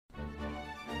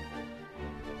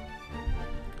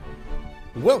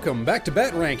Welcome back to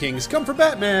Bat Rankings. Come for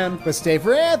Batman. But stay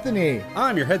for Anthony.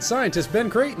 I'm your head scientist, Ben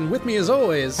Creighton. With me as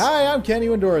always. Hi, I'm Kenny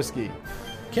Wendorski.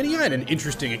 Kenny, I had an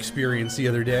interesting experience the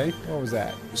other day. What was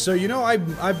that? So,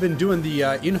 I've been doing the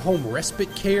in-home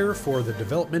respite care for the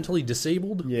developmentally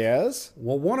disabled. Yes?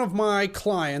 Well, one of my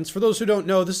clients, for those who don't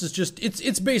know, this is just,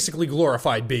 it's basically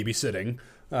glorified babysitting.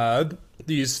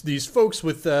 These folks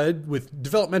with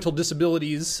developmental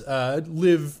disabilities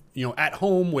live, at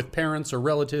home with parents or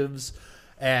relatives,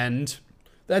 and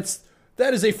that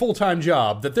is a full-time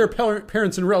job that their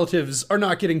parents and relatives are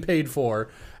not getting paid for.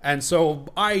 And so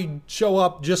I show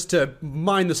up just to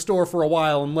mind the store for a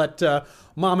while and let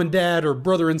mom and dad or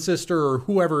brother and sister or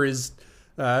whoever is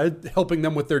helping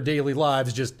them with their daily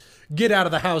lives just get out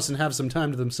of the house and have some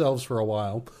time to themselves for a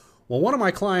while. Well, one of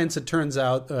my clients, it turns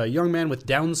out, a young man with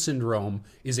Down syndrome,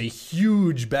 is a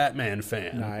huge Batman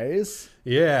fan. Nice.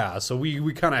 Yeah, so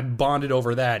we kind of bonded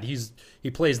over that.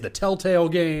 He plays the Telltale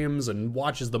games and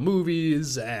watches the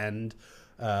movies and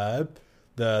the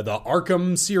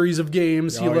Arkham series of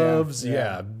games he loves.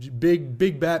 Yeah,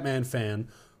 big Batman fan.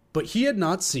 But he had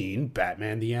not seen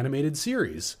Batman the Animated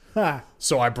Series. Ha.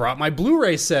 So I brought my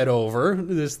Blu-ray set over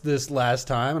this last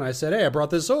time, and I said, hey, I brought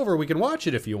this over. We can watch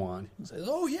it if you want. He says,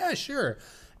 oh, yeah, sure.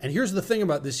 And here's the thing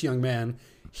about this young man.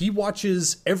 He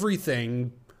watches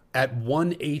everything at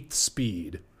 1/8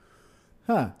 speed.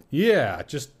 Huh. Yeah,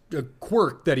 just a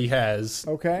quirk that he has.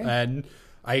 Okay. And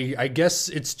I guess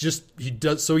it's just he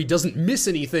doesn't miss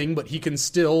anything, but he can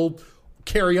still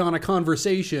carry on a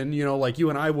conversation, like you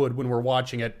and I would when we're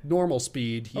watching at normal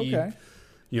speed. He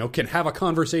can have a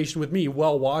conversation with me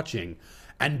while watching.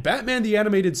 And Batman the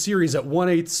Animated Series at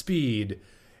 1/8 speed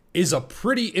is a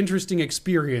pretty interesting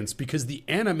experience because the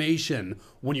animation,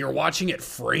 when you're watching it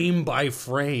frame by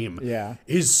frame,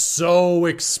 is so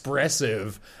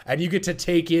expressive. And you get to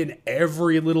take in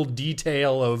every little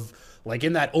detail of, like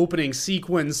in that opening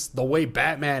sequence, the way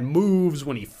Batman moves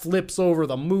when he flips over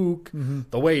the mook,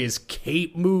 the way his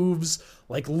cape moves,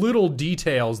 like little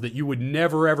details that you would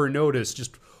never ever notice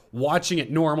just watching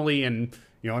it normally and,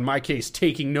 in my case,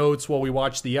 taking notes while we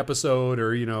watch the episode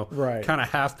or, kind of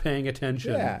half paying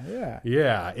attention.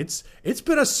 Yeah, it's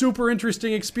been a super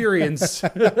interesting experience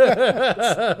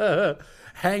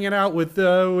hanging out with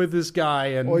this guy.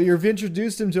 And well, you've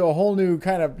introduced him to a whole new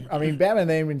kind of, Batman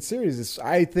the Animated Series is,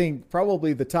 I think,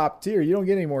 probably the top tier. You don't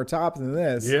get any more top than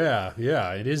this. Yeah,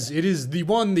 it is the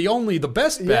one, the only, the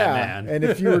best Batman. And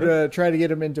if you were to try to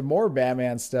get him into more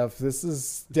Batman stuff, this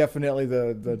is definitely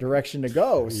the direction to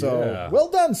go. So, well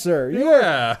done, sir. You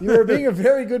are being a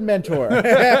very good mentor.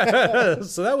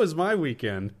 So that was my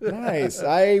weekend. Nice.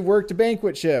 I worked a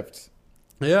banquet shift.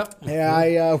 Yeah,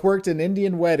 I worked an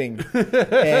Indian wedding,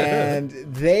 and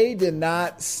they did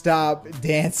not stop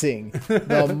dancing.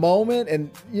 The moment,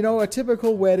 and a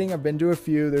typical wedding, I've been to a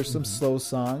few, there's some slow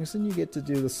songs, and you get to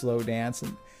do the slow dance.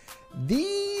 And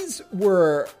these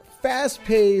were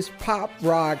fast-paced pop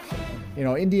rock,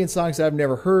 Indian songs that I've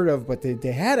never heard of, but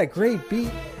they had a great beat.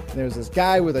 And there's this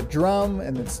guy with a drum,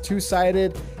 and it's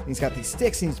two-sided. And he's got these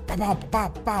sticks, and he's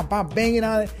banging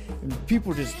on it, and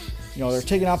people just... they're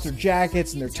taking off their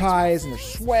jackets and their ties and their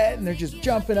sweat and they're just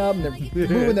jumping up and they're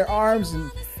moving their arms. And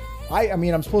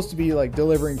I'm supposed to be like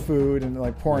delivering food and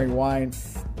like pouring wine.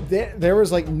 There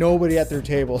was like nobody at their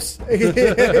tables.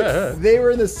 They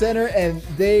were in the center and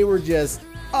they were just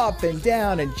up and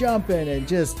down and jumping and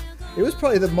just, it was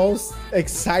probably the most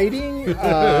exciting.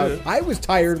 I was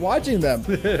tired watching them.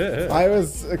 I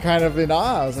was kind of in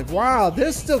awe. I was like, wow,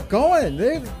 they're still going.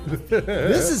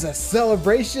 This is a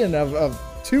celebration of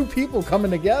two people coming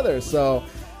together. So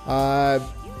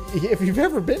if you've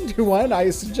ever been to one, I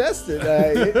suggest it.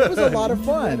 It was a lot of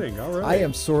fun. Right. I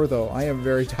am sore though. I am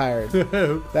very tired.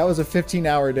 That was a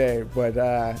 15-hour day, but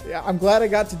I'm glad I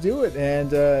got to do it,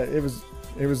 and it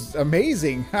was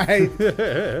amazing.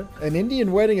 An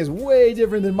Indian wedding is way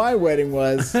different than my wedding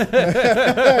was.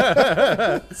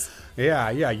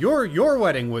 Yeah. Your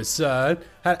wedding was had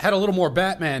a little more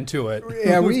Batman to it.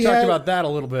 Yeah, we talked about that a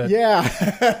little bit. Yeah.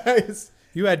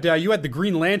 You had the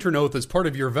Green Lantern oath as part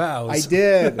of your vows. I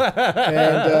did,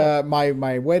 and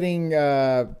my wedding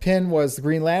pin was the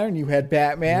Green Lantern. You had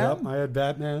Batman. Yep, I had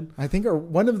Batman. I think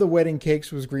one of the wedding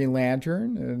cakes was Green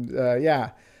Lantern, and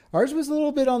ours was a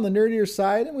little bit on the nerdier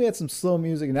side, and we had some slow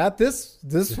music. Not this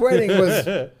wedding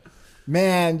was.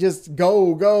 Man, just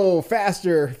go,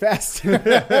 faster.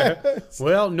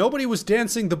 Well, nobody was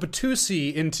dancing the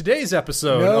Batusi in today's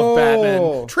episode of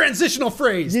Batman. Transitional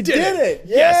phrase. You did it.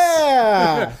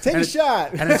 Yeah. Take a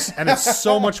shot. And it's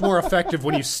so much more effective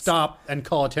when you stop and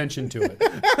call attention to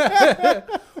it.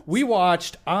 We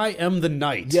watched I Am the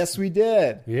Night. Yes, we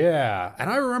did. Yeah. And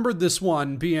I remembered this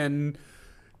one being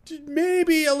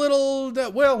Maybe a little.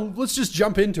 Well, let's just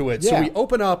jump into it. Yeah. So we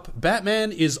open up.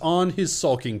 Batman is on his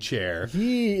sulking chair.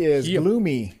 He is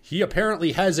gloomy. He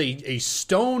apparently has a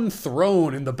stone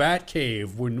throne in the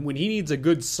Batcave when he needs a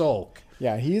good sulk.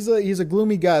 Yeah, he's a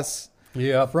gloomy Gus.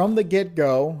 Yeah. From the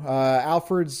get-go,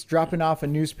 Alfred's dropping off a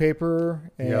newspaper.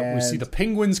 And Yeah, we see the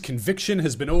Penguin's conviction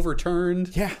has been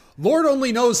overturned. Yeah. Lord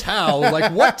only knows how.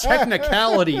 Like, what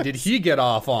technicality did he get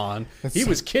off on? He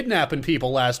was kidnapping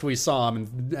people last we saw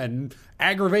him and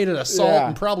aggravated assault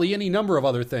and probably any number of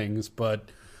other things. But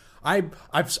I've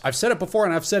said it before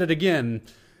and I've said it again.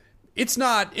 It's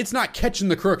not catching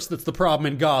the crooks that's the problem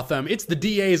in Gotham. It's the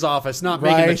DA's office not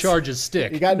making the charges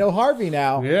stick. You got no Harvey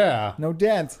now. Yeah. No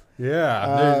Dent.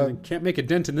 Yeah. They can't make a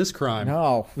dent in this crime.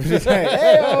 No.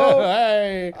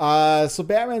 Hey. So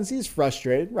Batman, he's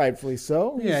frustrated, rightfully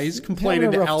so. He's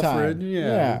complaining to Alfred. Time.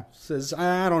 Yeah. Says,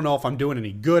 I don't know if I'm doing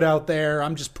any good out there.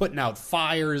 I'm just putting out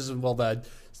fires while the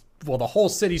whole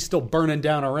city's still burning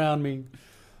down around me.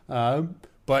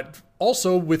 But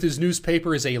also with his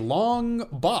newspaper is a long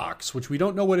box, which we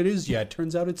don't know what it is yet.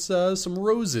 Turns out it's some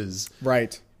roses.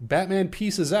 Right. Batman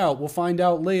pieces out. We'll find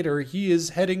out later. He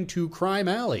is heading to Crime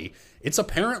Alley. It's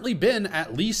apparently been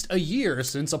at least a year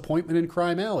since appointment in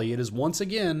Crime Alley. It is once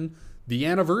again the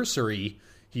anniversary.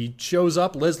 He shows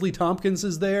up. Leslie Tompkins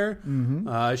is there. Mm-hmm.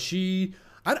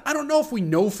 I don't know if we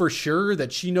know for sure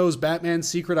that she knows Batman's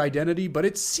secret identity, but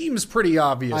it seems pretty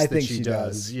obvious I that think she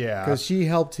does. Yeah. Because she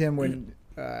helped him when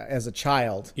as a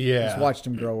child. Yeah. Just watched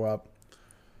him grow up.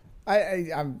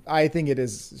 I think it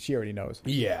is. She already knows.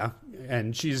 Yeah,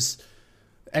 and he's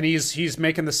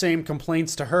making the same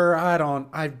complaints to her.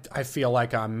 I feel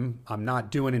like I'm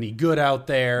not doing any good out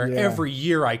there. Yeah. Every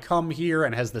year I come here,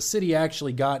 and has the city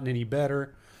actually gotten any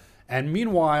better? And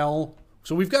meanwhile,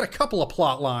 so we've got a couple of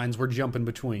plot lines we're jumping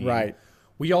between. Right.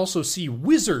 We also see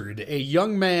Wizard, a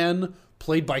young man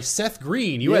played by Seth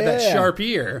Green. You had that sharp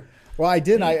ear. Well, I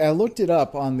did. I looked it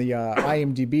up on the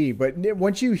IMDb, but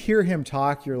once you hear him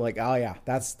talk, you're like, oh yeah,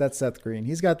 that's Seth Green.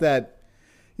 He's got that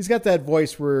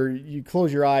voice where you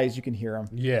close your eyes, you can hear him.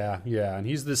 Yeah, and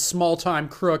he's this small time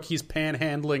crook. He's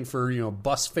panhandling for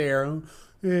bus fare.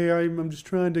 Hey, I'm just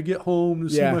trying to get home to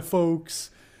see my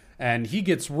folks, and he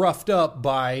gets roughed up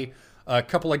by a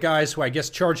couple of guys who I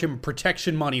guess charge him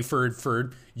protection money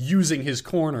for using his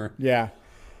corner. Yeah,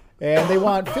 and they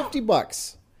want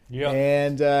 $50. Yeah,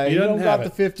 and he don't got the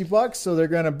 $50, so they're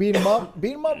gonna beat him up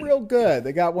real good.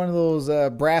 They got one of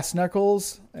those brass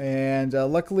knuckles, and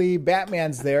luckily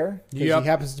Batman's there because he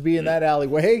happens to be in that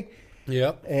alleyway.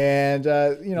 Yep, and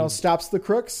stops the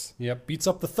crooks. Yep, beats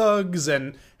up the thugs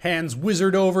and hands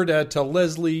Wizard over to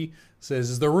Leslie. Says,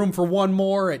 "Is there room for one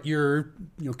more at your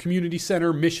community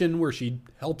center mission where she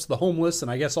helps the homeless?"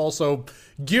 And I guess also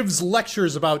gives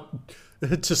lectures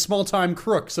to small-time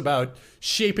crooks about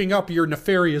shaping up your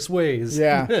nefarious ways.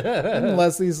 Yeah. And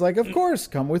Leslie's like, of course,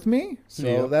 come with me.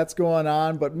 So that's going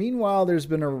on. But meanwhile, there's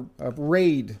been a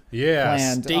raid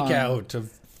planned. Stakeout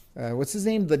of... what's his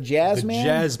name? The Jazz Man? The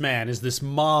Jazz Man is this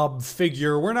mob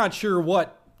figure. We're not sure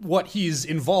what he's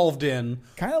involved in.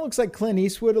 Kind of looks like Clint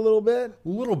Eastwood a little bit. A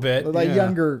little bit, like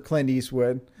younger Clint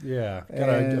Eastwood. Yeah, got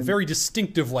a very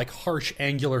distinctive, harsh,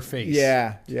 angular face.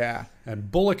 Yeah.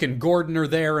 And Bullock and Gordon are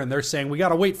there, and they're saying, we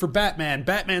gotta wait for Batman.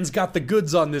 Batman's got the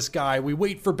goods on this guy. We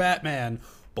wait for Batman.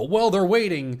 But while they're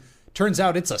waiting, turns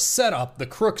out it's a setup. The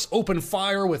crooks open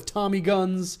fire with Tommy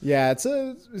guns. Yeah,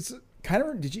 it's kind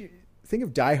of... Did you think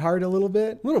of Die Hard a little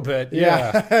bit? A little bit,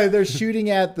 yeah. They're shooting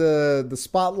at the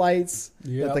spotlights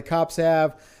that the cops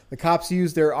have. The cops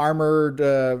use their armored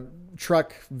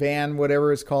truck, van,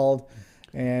 whatever it's called,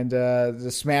 and to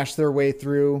smash their way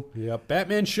through. Yep.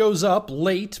 Batman shows up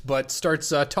late, but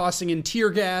starts tossing in tear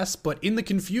gas. But in the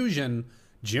confusion,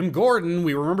 Jim Gordon,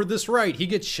 we remembered this right, he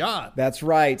gets shot. That's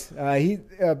right.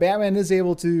 Batman is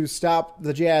able to stop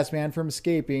the Jazz Man from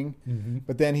escaping,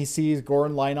 but then he sees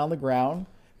Gordon lying on the ground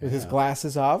with his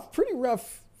glasses off. Pretty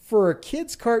rough for a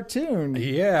kid's cartoon.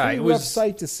 Yeah. Pretty rough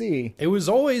sight to see. It was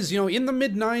always, in the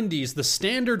mid-90s, the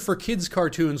standard for kids'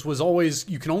 cartoons was always,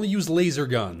 you can only use laser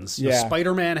guns.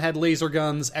 Spider-Man had laser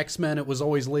guns. X-Men, it was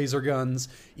always laser guns.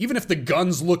 Even if the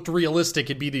guns looked realistic,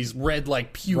 it'd be these red,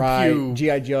 pew-pew.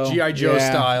 G.I. Joe. G.I. Joe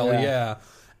style, yeah.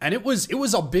 And it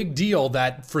was a big deal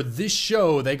that for this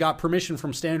show, they got permission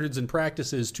from Standards and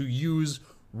Practices to use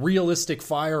realistic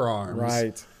firearms.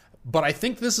 Right. But I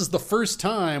think this is the first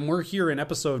time, we're here in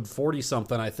episode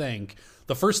 40-something, I think,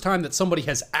 the first time that somebody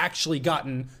has actually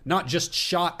gotten not just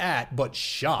shot at, but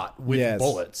shot with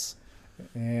bullets.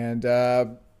 And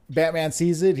Batman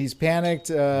sees it. He's panicked.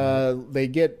 They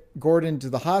get Gordon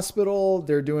to the hospital.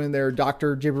 They're doing their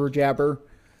doctor jibber jabber.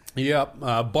 Yep.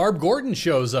 Barb Gordon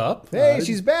shows up. Hey,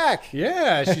 she's back.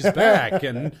 Yeah, she's back.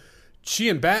 And she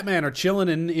and Batman are chilling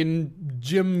in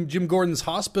Jim Gordon's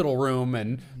hospital room,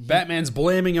 and Batman's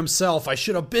blaming himself. I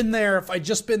should have been there. If I'd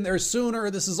just been there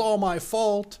sooner, this is all my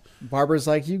fault. Barbara's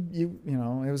like, you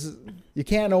know, you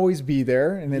can't always be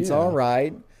there, and it's all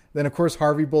right. Then, of course,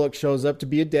 Harvey Bullock shows up to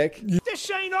be a dick. This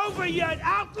ain't over yet,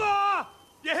 outlaw!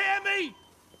 You hear me?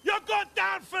 You're going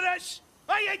down for this!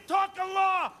 I ain't talking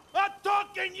law! I'm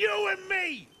talking you and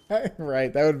me!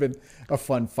 Right, that would have been a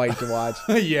fun fight to watch.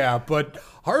 Yeah, but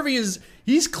Harvey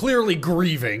he's clearly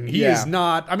grieving. He is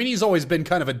not, I mean, he's always been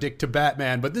kind of a dick to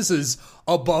Batman, but this is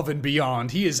above and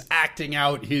beyond. He is acting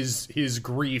out his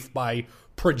grief by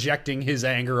projecting his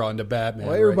anger onto Batman.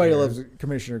 Well, everybody loves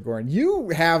Commissioner Gordon. You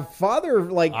have father,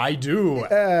 like... I do.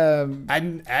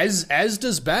 And as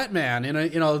does Batman.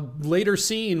 In a later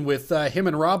scene with him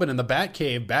and Robin in the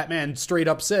Batcave, Batman straight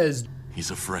up says,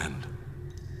 "He's a friend.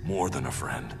 More than a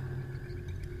friend.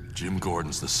 Jim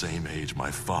Gordon's the same age my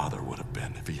father would have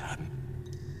been if he hadn't."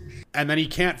 And then he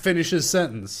can't finish his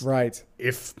sentence. Right.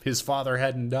 If his father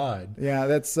hadn't died. Yeah,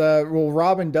 that's... well,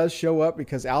 Robin does show up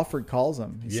because Alfred calls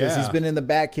him. He says he's been in the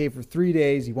Batcave for 3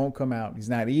 days. He won't come out. He's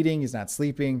not eating. He's not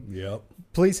sleeping. Yep.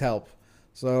 Please help.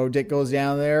 So Dick goes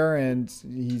down there, and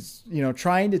he's,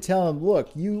 trying to tell him, look,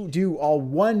 you do all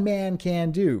one man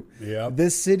can do. Yep.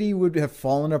 This city would have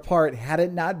fallen apart had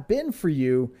it not been for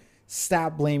you.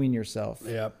 Stop blaming yourself.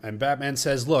 Yep. And Batman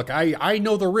says, look, I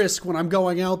know the risk when I'm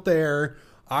going out there.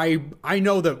 I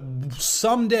know that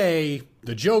someday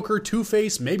the Joker,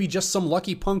 Two-Face, maybe just some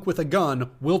lucky punk with a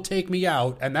gun will take me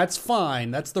out, and that's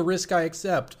fine. That's the risk I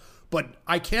accept. But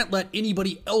I can't let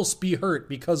anybody else be hurt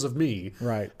because of me.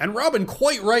 Right. And Robin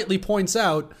quite rightly points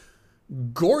out,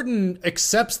 Gordon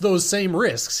accepts those same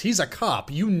risks. He's a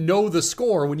cop. You know the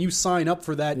score when you sign up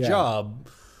for that job.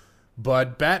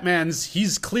 But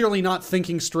he's clearly not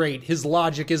thinking straight. His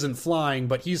logic isn't flying,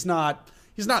 but he's not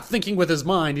thinking with his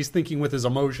mind. He's thinking with his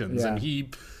emotions. And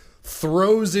he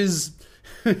throws his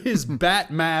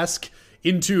bat mask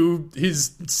into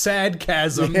his sad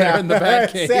chasm there in the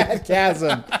Batcave. Sad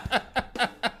chasm.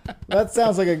 That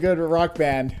sounds like a good rock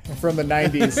band from the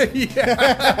 90s.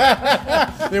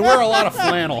 They wear a lot of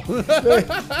flannel.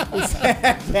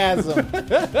 Sad chasm.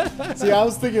 See, I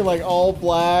was thinking like all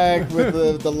black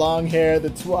with the long hair, the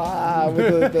twa,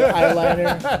 with the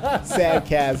eyeliner. Sad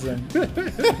chasm. Did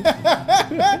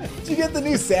you get the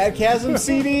new Sad Chasm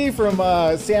CD from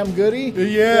Sam Goody?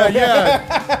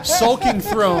 Yeah. Sulking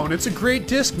Throne. It's a great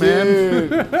disc, man.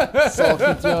 Dude,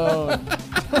 Sulking Throne.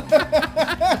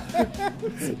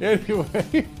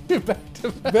 Anyway, back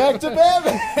to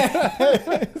Batman.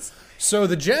 So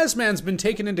the Jazzman's been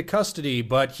taken into custody,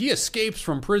 but he escapes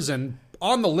from prison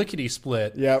on the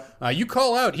lickety-split. Yep. You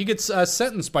call out. He gets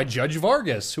sentenced by Judge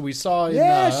Vargas, who we saw in...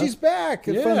 Yeah, she's back.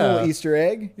 A fun little Easter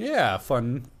egg. Yeah,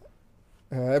 fun.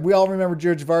 We all remember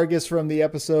Judge Vargas from the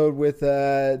episode with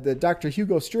the Dr.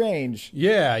 Hugo Strange.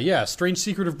 Yeah. Strange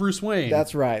Secret of Bruce Wayne.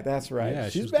 That's right. Yeah,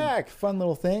 she's back. Fun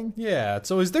little thing. Yeah.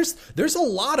 So there's a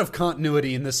lot of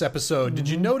continuity in this episode. Mm-hmm. Did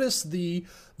you notice the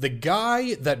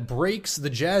guy that breaks the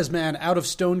Jazzman out of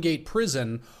Stonegate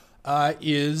Prison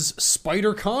is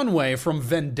Spider Conway from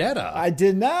Vendetta? I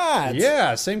did not.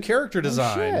 Yeah, same character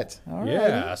design. Oh, shit. All right.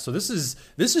 Yeah, so this is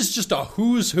just a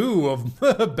who's who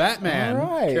of Batman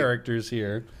characters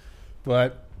here.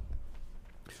 But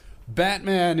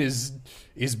Batman is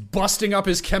busting up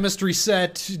his chemistry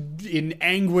set in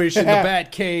anguish in the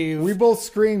Batcave. We both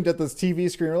screamed at this TV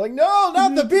screen. We're like, no,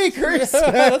 not the beakers.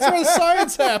 That's where the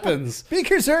science happens.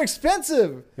 Beakers are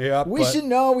expensive. Yeah, we should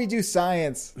know we do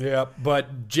science. Yeah,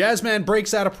 but Jazzman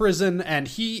breaks out of prison, and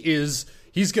he's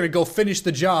going to go finish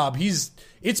the job.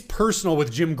 It's personal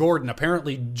with Jim Gordon.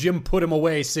 Apparently, Jim put him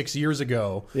away 6 years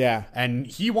ago. Yeah. And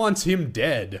he wants him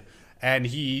dead. And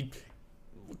he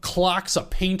clocks a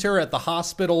painter at the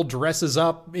hospital, dresses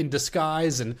up in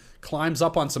disguise, and climbs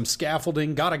up on some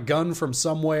scaffolding, got a gun from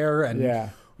somewhere, and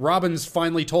Robin's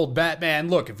finally told Batman,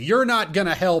 look, if you're not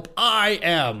gonna help, I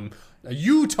am.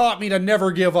 You taught me to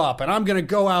never give up, and I'm gonna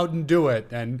go out and do it.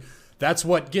 And that's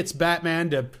what gets Batman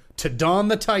to don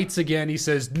the tights again. He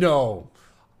says, no,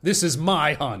 this is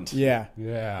my hunt. Yeah.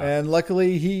 Yeah. And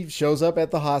luckily he shows up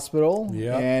at the hospital,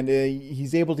 Yep. and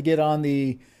he's able to get on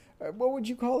the what would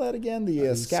you call that again?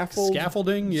 The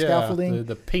scaffolding, yeah. Scaffolding.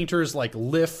 The painter's like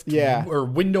lift, Yeah. or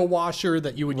window washer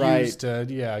that you would Right. use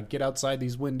to get outside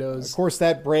these windows. Of course,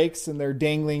 that breaks, and they're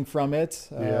dangling from it,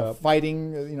 Yeah.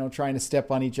 fighting. Trying to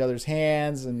step on each other's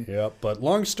hands, and Yep. But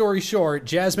long story short,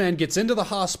 Jazzman gets into the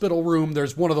hospital room.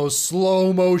 There's one of those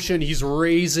slow motion. He's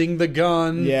raising the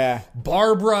gun. Yeah.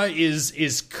 Barbara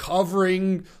is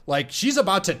covering, like she's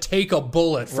about to take a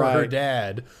bullet for her Right.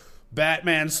 dad.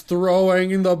 Batman's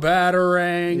throwing the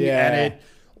batarang, Yeah. and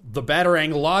the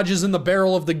batarang lodges in the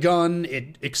barrel of the gun.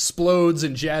 It explodes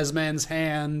in Jazzman's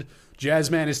hand.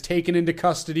 Jazzman is taken into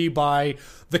custody by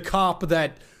the cop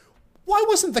that... Why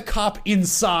wasn't the cop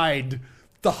inside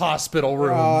the hospital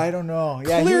room? Oh, I don't know.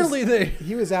 Yeah, Clearly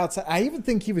he was outside. I even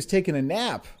think he was taking a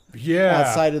nap. Yeah.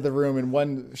 Outside of the room in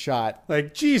one shot.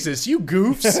 Like, Jesus, you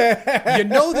goofs. You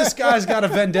know this guy's got a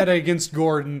vendetta against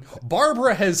Gordon.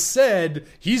 Barbara has said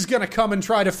he's going to come and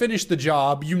try to finish the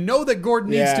job. You know that Gordon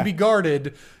needs to be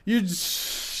guarded. You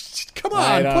just, come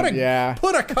on,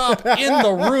 put a cop in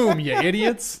the room, you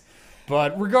idiots.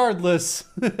 But regardless,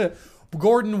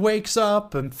 Gordon wakes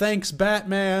up and thanks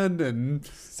Batman and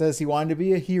says he wanted to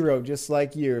be a hero just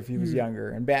like you if he was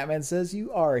younger. And Batman says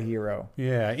you are a hero.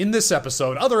 yeah, in this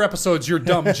episode. Other episodes, you're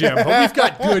dumb, Jim. But we've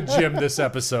got good Jim this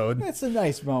episode. That's a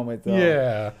nice moment, though.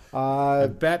 Yeah.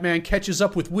 Batman catches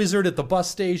up with Wizard at the bus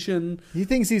station. He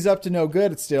thinks he's up to no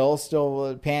good still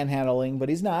panhandling, but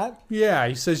he's not. Yeah,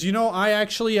 he says, I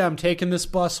actually am taking this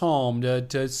bus home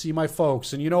to see my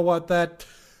folks. And you know what?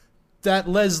 That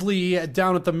Leslie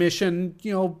down at the mission,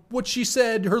 what she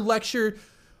said, her lecture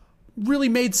really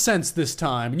made sense this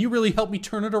time. And you really helped me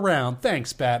turn it around.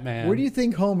 Thanks, Batman. Where do you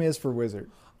think home is for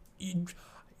Wizard?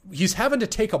 He's having to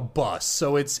take a bus,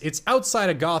 so it's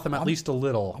outside of Gotham at least a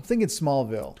little. I'm thinking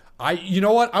Smallville. You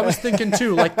know what? I was thinking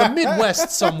too, like the Midwest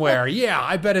somewhere. Yeah,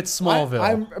 I bet it's Smallville.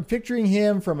 I'm picturing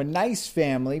him from a nice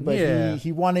family, but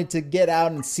he wanted to get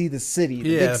out and see the city.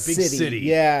 The big city.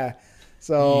 Yeah.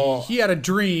 So he had a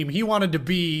dream. He wanted to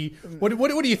be... What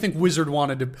do you think Wizard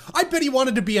wanted to... I bet he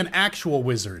wanted to be an actual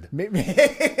wizard. Maybe.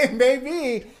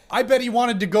 I bet he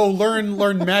wanted to go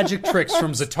learn magic tricks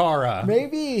from Zatara.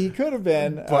 Maybe he could have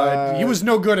been. But he was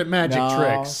no good at magic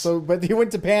tricks. But he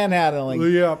went to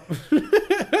panhandling.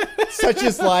 Yep. Such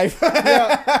is life.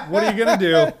 Yeah. What are you going to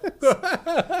do?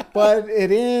 But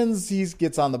it ends. He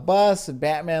gets on the bus, and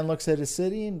Batman looks at his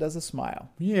city and does a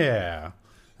smile. Yeah.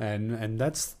 And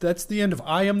that's the end of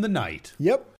I Am the Night.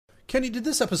 Yep. Kenny, did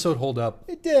this episode hold up?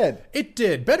 It did. It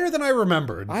did. Better than I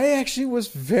remembered. I actually was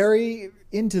very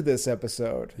into this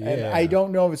episode. Yeah. And I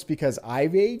don't know if it's because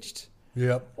I've aged.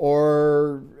 Yep.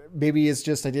 Or maybe it's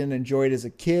just I didn't enjoy it as a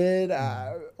kid.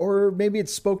 Or maybe it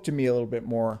spoke to me a little bit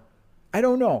more. I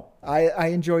don't know. I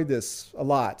enjoyed this a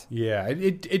lot. Yeah,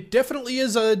 it definitely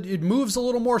is it moves a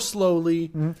little more slowly.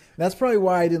 Mm-hmm. That's probably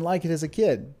why I didn't like it as a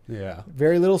kid. Yeah.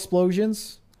 Very little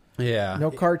explosions. Yeah. No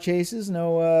car chases,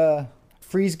 no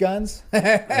freeze guns.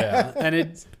 Yeah. And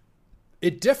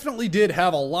it definitely did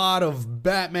have a lot of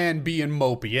Batman being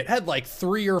mopey. It had like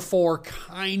 3 or 4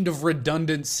 kind of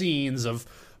redundant scenes of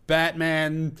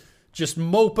Batman just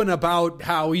moping about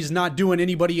how he's not doing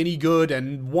anybody any good,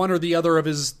 and one or the other of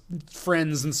his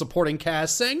friends and supporting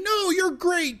cast saying, "No, you're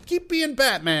great. Keep being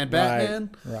Batman,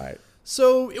 Batman." Right.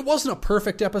 So it wasn't a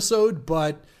perfect episode,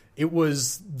 but it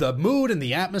was, the mood and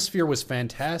the atmosphere was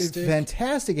fantastic.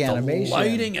 Fantastic animation. The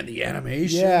lighting and the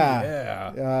animation.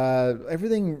 Yeah.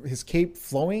 Everything, his cape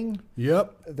flowing.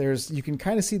 Yep. You can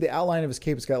kind of see the outline of his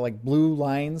cape. It's got like blue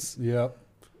lines. Yep.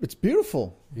 It's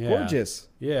beautiful. Yeah. Gorgeous.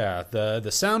 Yeah. The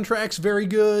soundtrack's very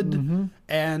good.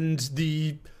 And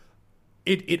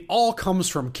it all comes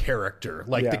from character.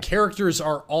 Like the characters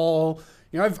are all...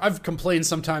 I've complained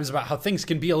sometimes about how things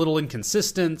can be a little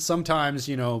inconsistent. Sometimes,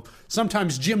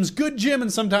 sometimes Jim's good Jim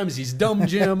and sometimes he's dumb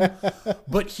Jim.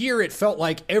 But here it felt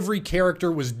like every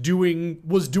character was doing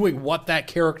what that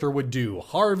character would do.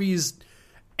 Harvey's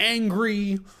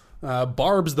angry.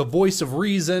 Barb's the voice of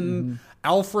reason.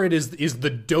 Alfred is the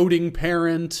doting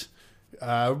parent.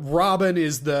 Robin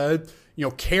is the,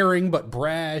 caring but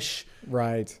brash.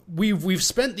 Right. We've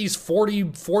spent these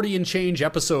 40 and change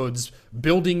episodes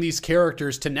building these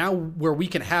characters to now where we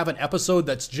can have an episode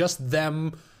that's just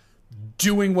them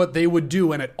doing what they would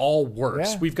do, and it all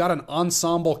works. Yeah. We've got an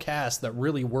ensemble cast that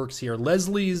really works here.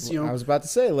 Leslie's, I was about to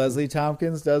say, Leslie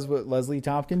Tompkins does what Leslie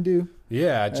Tompkins do.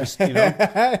 Yeah, just,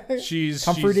 she's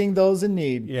comforting those in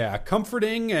need. Yeah,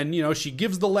 comforting, and, she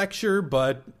gives the lecture,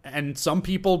 and some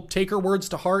people take her words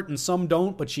to heart and some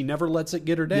don't, but she never lets it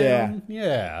get her down.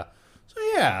 Yeah. So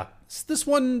yeah, this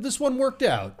one worked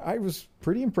out. I was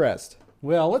pretty impressed.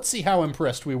 Well, let's see how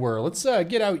impressed we were. Let's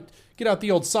get Get out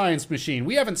the old science machine.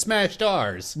 We haven't smashed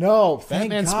ours. No, thank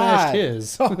Batman God. smashed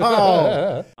his.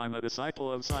 Oh. I'm a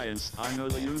disciple of science. I know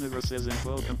the universe is in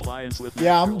full compliance with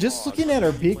Yeah, I'm natural just laws. looking at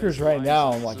our beakers right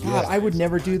now. I'm like, God, I would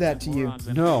never do that to you.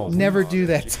 No. Never do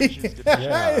that to you.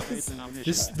 Yeah.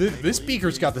 This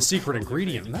beaker's got the secret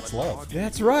ingredient, and that's love.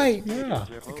 That's right. Yeah.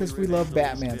 Because we love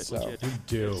Batman so. We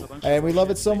do. And we love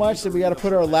it so much that we got to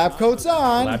put our lab coats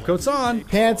on. Lab coat's on.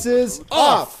 Pants is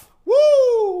Off.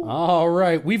 Woo! All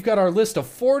right, we've got our list of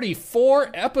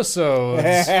 44 episodes.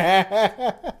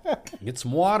 Get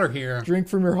some water here. Drink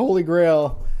from your holy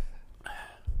grail.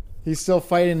 He's still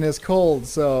fighting this cold,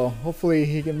 so hopefully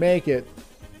he can make it.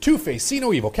 Two-Face, See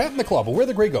No Evil, Cat in the Claw, Beware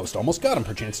the Grey Ghost, Almost Got Him,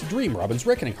 Perchance to Dream, Robin's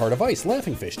Reckoning, Heart of Ice,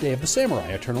 Laughing Fish, Day of the Samurai,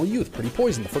 Eternal Youth, Pretty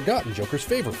Poison, The Forgotten, Joker's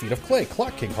Favor, Feet of Clay,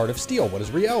 Clock King, Heart of Steel, What is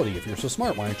Reality, If You're So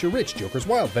Smart, Why Aren't You Rich, Joker's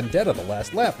Wild, Vendetta, The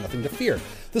Last Laugh, Nothing to Fear,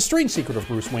 The Strange Secret of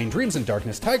Bruce Wayne, Dreams in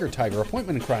Darkness, Tiger,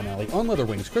 Appointment in Crime Alley, On Leather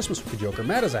Wings, Christmas with the Joker,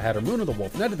 Mad as a Hatter, Moon of the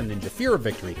Wolf, Night of the Ninja, Fear of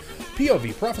Victory,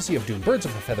 POV, Prophecy of Doom, Birds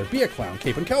of a Feather, Be a Clown,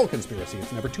 Cape and Cowl Conspiracy,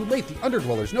 It's Never Too Late, The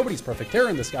Underdwellers, Nobody's Perfect, Terror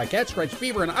in the Sky, Cat Stripes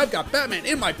Fever, and I've Got Batman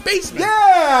in My Basement!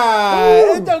 Yeah!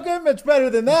 It don't get much better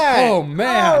than that. Oh,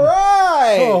 man. All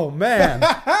right. Oh, man.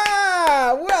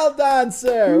 Well done,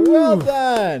 sir. Well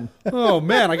done. Oh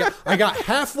man, I got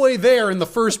halfway there in the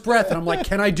first breath, and I'm like,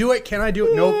 can I do it? Can I do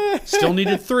it? Nope. Still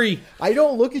needed 3. I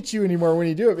don't look at you anymore when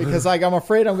you do it because I'm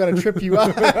afraid I'm going to trip you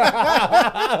up.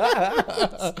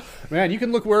 Man, you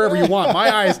can look wherever you want. My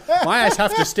eyes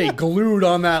have to stay glued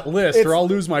on that list, or I'll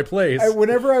lose my place.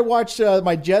 Whenever I watch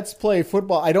my Jets play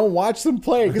football, I don't watch them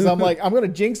play because I'm like, I'm going to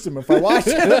jinx them if I watch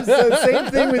them. So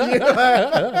same thing with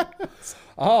you.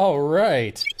 All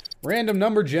right. Random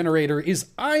number generator is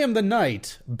I Am the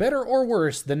Night. Better or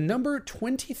worse than number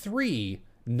 23,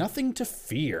 Nothing to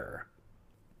Fear.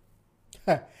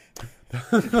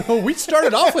 We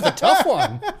started off with a tough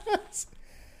one.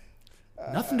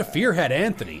 Nothing to Fear had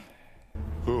Anthony.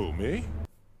 Who, me?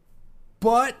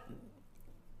 But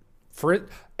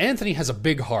Anthony has a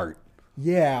big heart.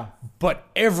 Yeah. But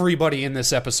everybody in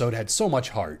this episode had so much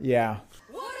heart Yeah.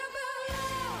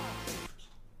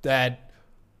 that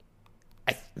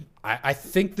I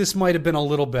think this might have been a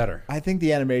little better. I think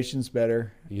the animation's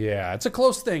better. Yeah, it's a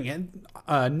close thing.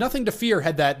 And Nothing to Fear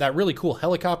had that really cool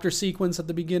helicopter sequence at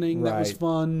the beginning. That was Right.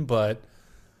 fun, but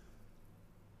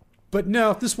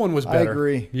no, this one was I better.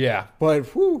 agree. Yeah. But,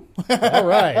 whew. All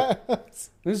right.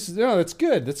 That's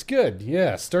good. That's good.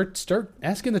 Yeah. Start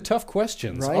asking the tough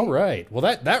questions. Right? All right. Well,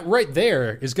 that right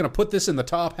there is going to put this in the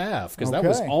top half because that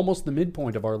was Okay. almost the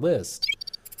midpoint of our list.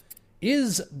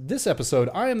 Is this episode,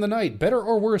 I Am the Night, better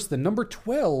or worse than number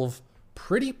 12,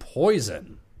 Pretty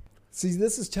Poison? See,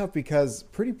 this is tough because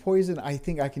Pretty Poison, I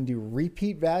think I can do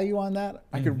repeat value on that.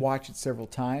 I could watch it several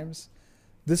times.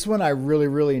 This one I really,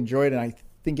 really enjoyed, and I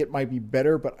think it might be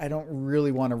better, but I don't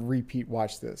really want to repeat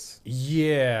watch this.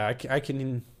 Yeah,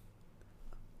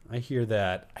 I hear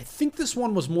that. I think this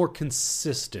one was more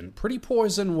consistent. Pretty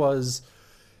Poison was,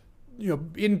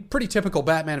 in pretty typical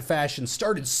Batman fashion,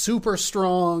 started super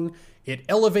strong. It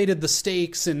elevated the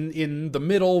stakes in the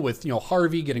middle with,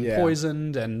 Harvey getting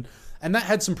poisoned, and that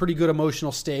had some pretty good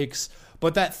emotional stakes.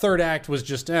 But that third act was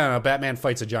just, Batman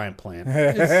fights a giant plant.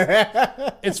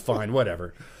 It's fine,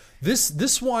 whatever.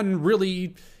 This one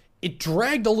really, it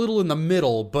dragged a little in the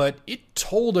middle, but it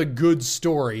told a good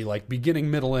story, like beginning,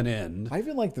 middle, and end. I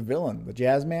even like the villain, the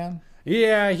Jazz Man.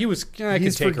 Yeah, he was.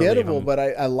 He's forgettable, but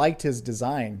I liked his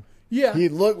design. Yeah, He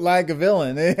looked like a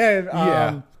villain.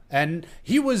 yeah, and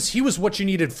he was what you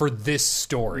needed for this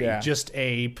story. Yeah. Just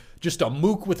a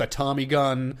mook with a Tommy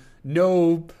gun.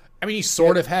 No, I mean he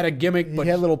sort of had a gimmick, but he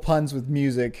had little puns with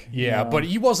music. yeah, but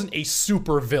he wasn't a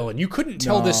super villain. You couldn't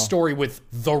tell this story with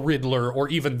the Riddler or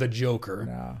even the Joker.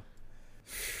 No.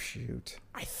 Shoot.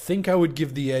 I think I would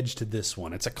give the edge to this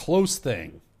one. It's a close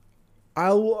thing.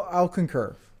 I'll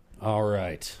concur. All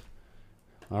right.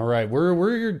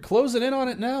 We're closing in on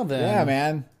it now. Then, Yeah,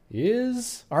 man.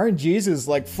 Is RNG's is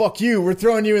like, fuck you. We're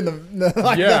throwing you in the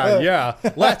like yeah.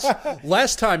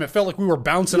 Last time it felt like we were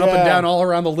bouncing up and Yeah. down all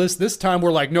around the list. This time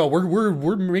we're like, no,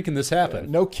 we're making this happen.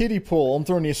 No kiddie pool. I'm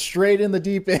throwing you straight in the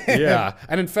deep end. Yeah,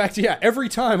 and in fact, every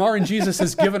time RNGesus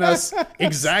has given us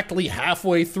exactly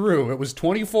halfway through. It was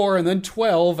 24 and then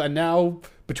 12, and now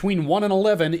between 1 and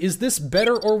 11. Is this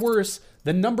better or worse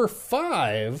than number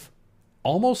 5?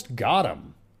 Almost Got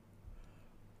Him.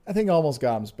 I think Almost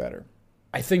Got Him's better.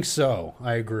 I think so.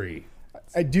 I agree.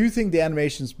 I do think the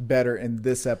animation's better in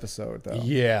this episode, though.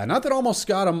 Yeah, not that Almost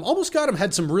Got Him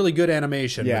had some really good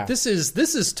animation, Yeah. but this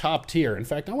is top tier. In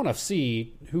fact, I want to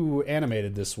see who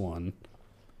animated this one,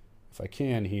 if I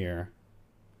can here.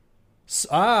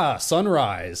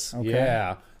 Sunrise. Okay.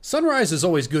 Yeah. Sunrise is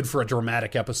always good for a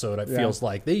dramatic episode, it feels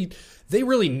like. They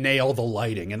really nail the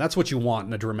lighting, and that's what you want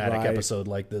in a dramatic episode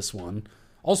like this one.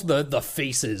 Also, the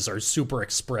faces are super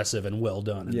expressive and well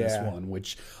done in this one,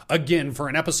 which, again, for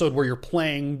an episode where you're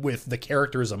playing with the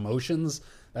characters' emotions,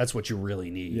 that's what you really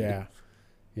need. Yeah.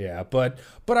 Yeah, but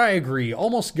I agree.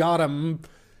 Almost Got Him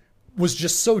was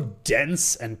just so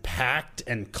dense and packed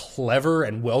and clever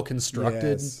and well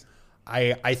constructed. Yes.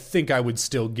 I think I would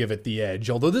still give it the edge.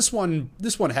 Although this one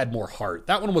had more heart.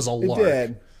 That one was a lark. It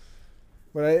did.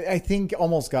 But I think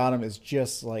Almost Got Him is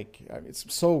just like, it's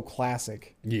so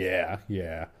classic. Yeah.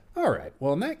 All right.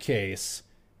 Well, in that case,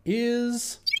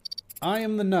 is I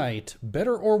Am the Night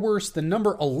better or worse than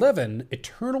number 11,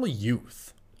 Eternal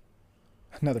Youth?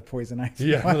 Another Poison Ivy.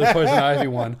 Yeah, another Poison Ivy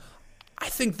one. I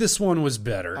think this one was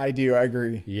better. I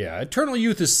agree. Yeah, Eternal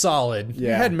Youth is solid. Yeah.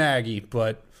 You had Maggie,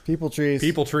 but People Trees.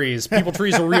 People Trees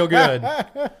are real good.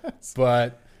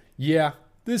 But yeah,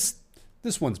 this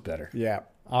one's better. Yeah.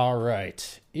 All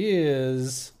right.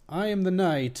 Is I Am the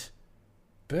Night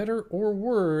better or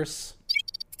worse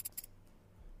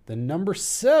than number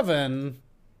 7,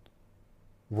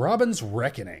 Robin's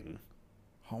Reckoning?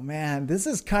 Oh man, this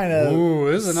is kind of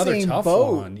this is another same tough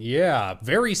boat. one. Yeah,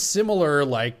 very similar,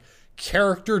 like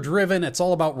character driven. It's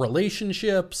all about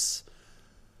relationships.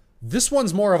 This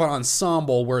one's more of an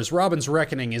ensemble, whereas Robin's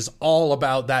Reckoning is all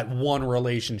about that one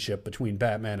relationship between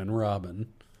Batman and Robin.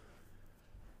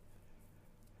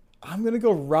 I'm going to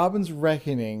go Robin's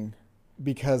Reckoning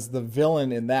because the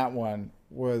villain in that one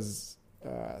was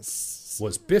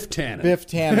Biff Tannen. Biff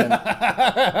Tannen.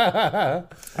 I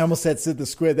almost said Sid the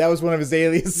Squid. That was one of his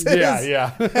aliases.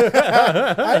 Yeah.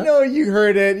 I know you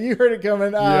heard it. You heard it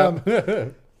coming.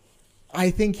 Yep. I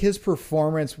think his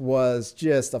performance was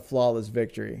just a flawless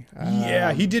victory.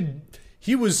 Yeah, he did.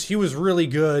 He was really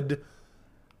good.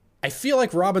 I feel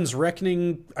like Robin's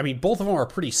Reckoning, I mean, both of them are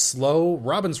pretty slow.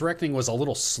 Robin's Reckoning was a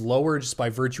little slower just by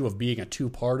virtue of being a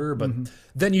two-parter, but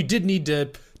then you did need to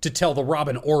tell the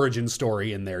Robin origin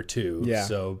story in there too. Yeah.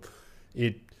 So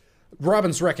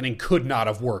Robin's Reckoning could not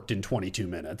have worked in 22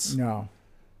 minutes. No.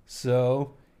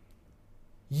 So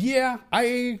yeah,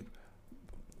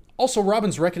 also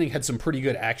Robin's Reckoning had some pretty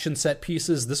good action set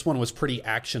pieces. This one was pretty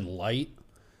action light.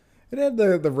 It had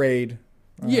the raid.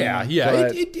 Yeah.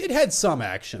 but- It had some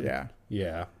action.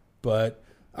 Yeah. But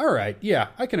all right. Yeah,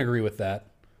 I can agree with that.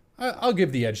 I'll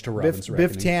give the edge to Robin's Reckoning.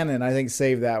 Biff Tannen, I think,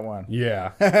 saved that one.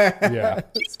 Yeah. Yeah.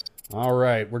 All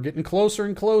right. We're getting closer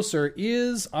and closer.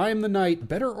 Is I Am the Night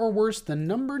better or worse than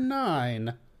number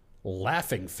 9,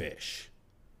 Laughing Fish?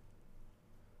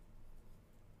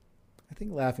 I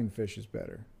think Laughing Fish is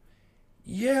better.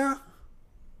 Yeah.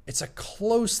 It's a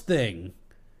close thing.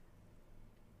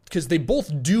 Because they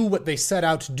both do what they set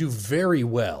out to do very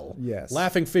well. Yes.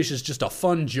 Laughing Fish is just a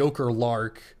fun Joker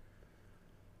lark.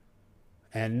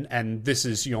 And this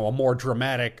is, a more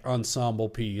dramatic ensemble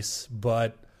piece.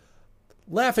 But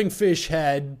Laughing Fish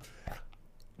had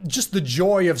just the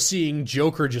joy of seeing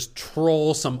Joker just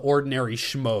troll some ordinary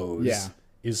schmoes. Yeah.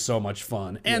 Is so much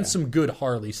fun. And some good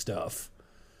Harley stuff.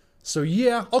 So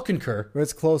yeah, I'll concur. But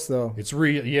it's close, though. It's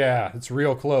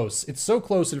real close. It's so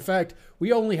close. In fact,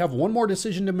 we only have one more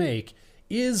decision to make.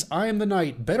 Is I Am the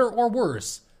Night better or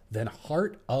worse than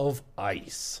Heart of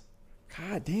Ice?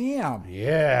 God damn.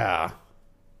 Yeah.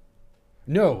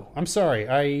 No, I'm sorry.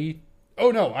 I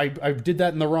did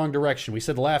that in the wrong direction. We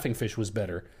said Laughing Fish was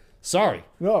better. Sorry.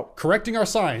 No. Correcting our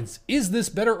signs. Is this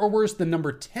better or worse than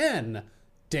number 10,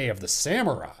 Day of the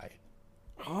Samurai?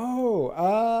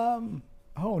 Oh,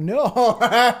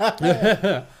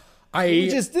 no. We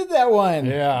just did that one.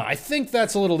 Yeah, I think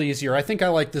that's a little easier. I think I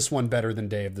like this one better than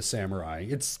Day of the Samurai.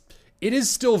 It is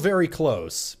still very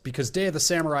close because Day of the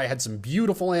Samurai had some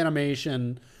beautiful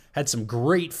animation, had some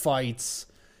great fights.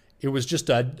 It was just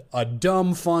a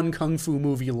dumb, fun kung fu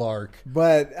movie lark.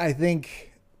 But I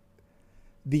think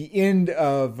the end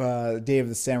of Day of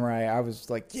the Samurai, I was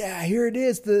like, yeah, here it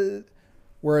is.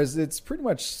 Whereas it's pretty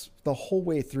much the whole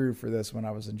way through for this one,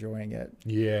 I was enjoying it.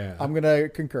 Yeah. I'm going to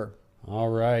concur. All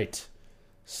right.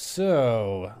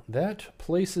 So that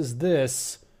places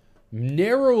this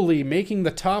narrowly making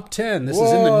the top 10. This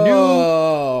is in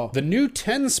the new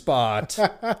 10 spot.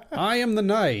 I Am the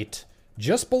Night,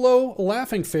 just below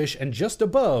Laughing Fish and just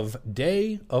above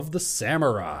Day of the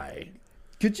Samurai.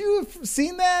 Could you have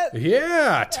seen that?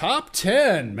 Yeah, top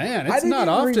 10. Man, it's not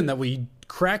often that we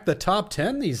crack the top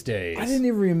 10 these days. I didn't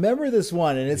even remember this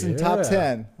one, and it's in top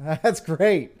 10. That's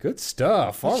great. Good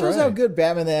stuff. All It shows right. how good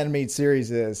Batman the Animated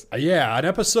Series is. Yeah, an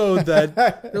episode that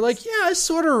they're like, yeah, I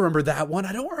sort of remember that one.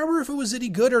 I don't remember if it was any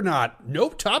good or not.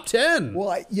 Nope, top 10.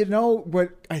 Well, you know what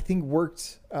I think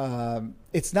worked?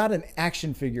 It's not an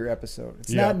action figure episode.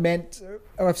 It's not meant.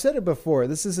 I've said it before.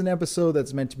 This is an episode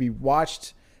that's meant to be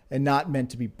watched and not meant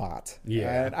to be bought.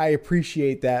 Yeah. And I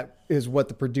appreciate that is what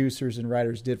the producers and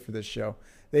writers did for this show.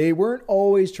 They weren't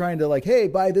always trying to like, hey,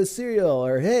 buy this cereal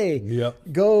or hey,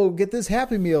 go get this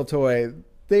Happy Meal toy.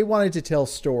 They wanted to tell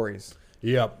stories.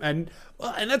 Yep, and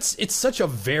it's such a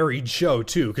varied show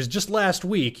too. Because just last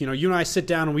week, you and I sit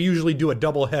down and we usually do a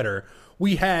double header.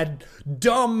 We had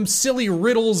dumb, silly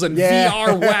riddles and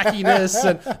VR wackiness,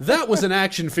 and that was an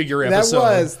action figure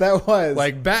episode. That was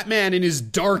like Batman in his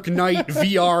Dark Knight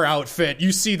VR outfit.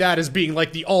 You see that as being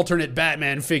like the alternate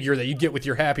Batman figure that you get with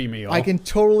your Happy Meal. I can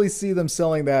totally see them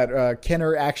selling that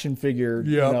Kenner action figure.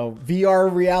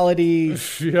 VR reality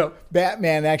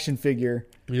Batman action figure.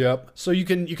 Yep. So you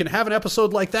can have an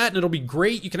episode like that and it'll be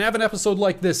great. You can have an episode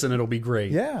like this and it'll be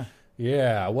great. Yeah.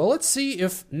 Yeah. Well, let's see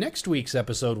if next week's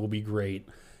episode will be great.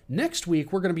 Next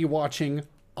week, we're going to be watching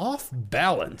Off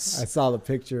Balance. I saw the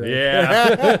picture.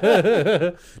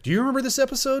 Yeah. Do you remember this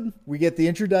episode? We get the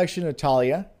introduction of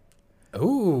Talia.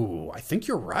 Ooh, I think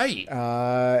you're right.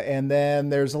 And then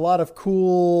there's a lot of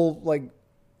cool, like,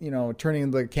 turning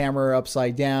the camera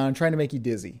upside down, trying to make you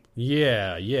dizzy.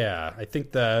 Yeah. I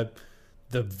think the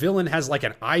villain has like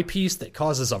an eyepiece that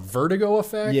causes a vertigo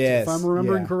effect, yes, if I'm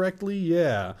remembering correctly.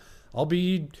 Yeah.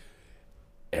 I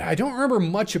don't remember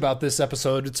much about this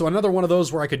episode. So another one of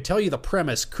those where I could tell you the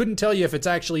premise, couldn't tell you if it's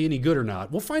actually any good or not.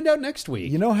 We'll find out next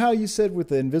week. You know how you said with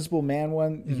the Invisible Man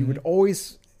one, you would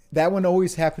always... That one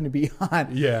always happened to be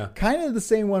on. Yeah. Kind of the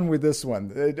same one with this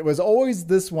one. It was always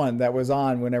this one that was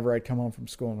on whenever I'd come home from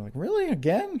school. And I'm like, really?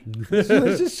 Again? Let's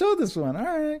just show this one. All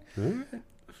right.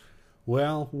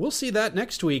 Well, we'll see that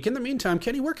next week. In the meantime,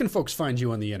 Kenny, where can folks find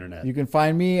you on the internet? You can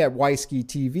find me at Wisky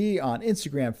TV on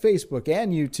Instagram, Facebook,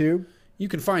 and YouTube. You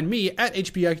can find me at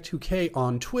HBI2K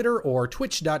on Twitter or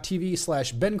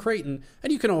twitch.tv/Ben Creighton.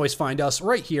 And you can always find us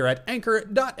right here at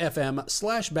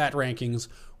anchor.fm/BatRankings,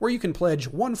 where you can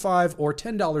pledge $1, $5, or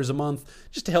 $10 a month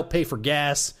just to help pay for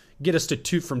gas, get us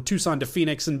from Tucson to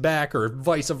Phoenix and back, or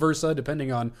vice versa,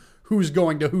 depending on who's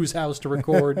going to whose house to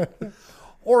record.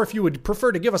 Or if you would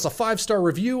prefer to give us a 5-star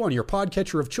review on your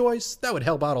podcatcher of choice, that would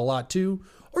help out a lot too.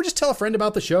 Or just tell a friend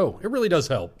about the show. It really does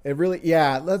help. It really,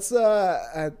 yeah. Let's.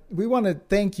 We want to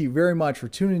thank you very much for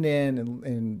tuning in,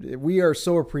 and we are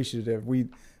so appreciative. We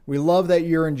love that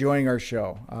you're enjoying our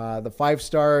show. The 5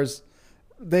 stars,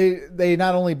 they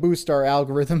not only boost our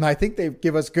algorithm, I think they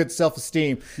give us good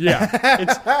self-esteem.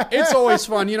 Yeah, it's always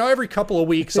fun. Every couple of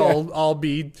weeks I'll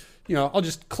be. I'll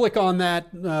just click on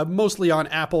that, mostly on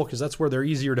Apple because that's where they're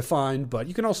easier to find. But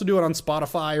you can also do it on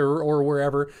Spotify or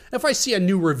wherever. If I see a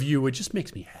new review, it just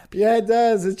makes me happy. Yeah, it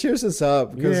does. It cheers us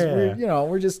up because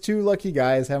we're just 2 lucky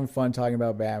guys having fun talking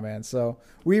about Batman. So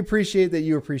we appreciate that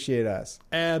you appreciate us.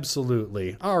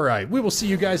 Absolutely. All right, we will see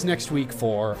you guys next week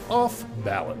for Off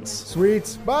Balance.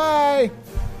 Sweets. Bye.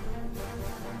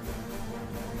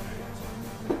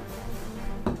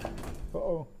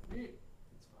 Uh-oh.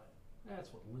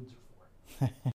 That's what lids are for.